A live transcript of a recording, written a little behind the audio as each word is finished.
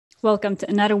Welcome to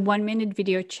another 1-minute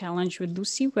video challenge with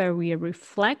Lucie, where we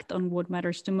reflect on what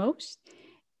matters the most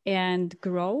and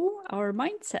grow our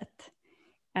mindset,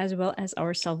 as well as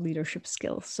our self-leadership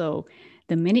skills. So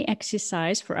the mini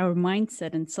exercise for our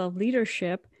mindset and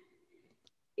self-leadership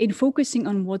in focusing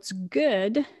on what's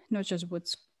good, not just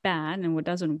what's bad and what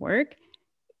doesn't work,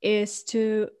 is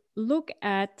to look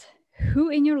at who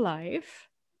in your life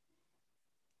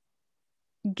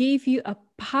gave you a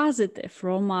positive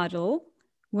role model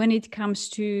when it comes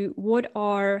to what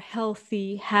are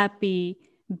healthy, happy,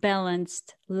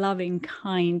 balanced, loving,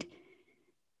 kind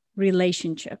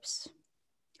relationships.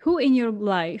 Who in your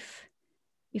life,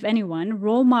 if anyone,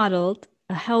 role modeled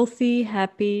a healthy,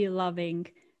 happy, loving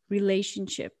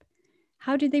relationship?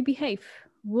 How did they behave?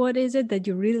 What is it that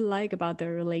you really like about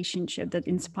their relationship that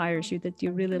inspires you, that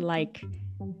you really like?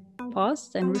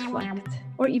 Pause and reflect,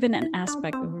 or even an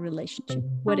aspect of a relationship.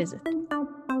 What is it?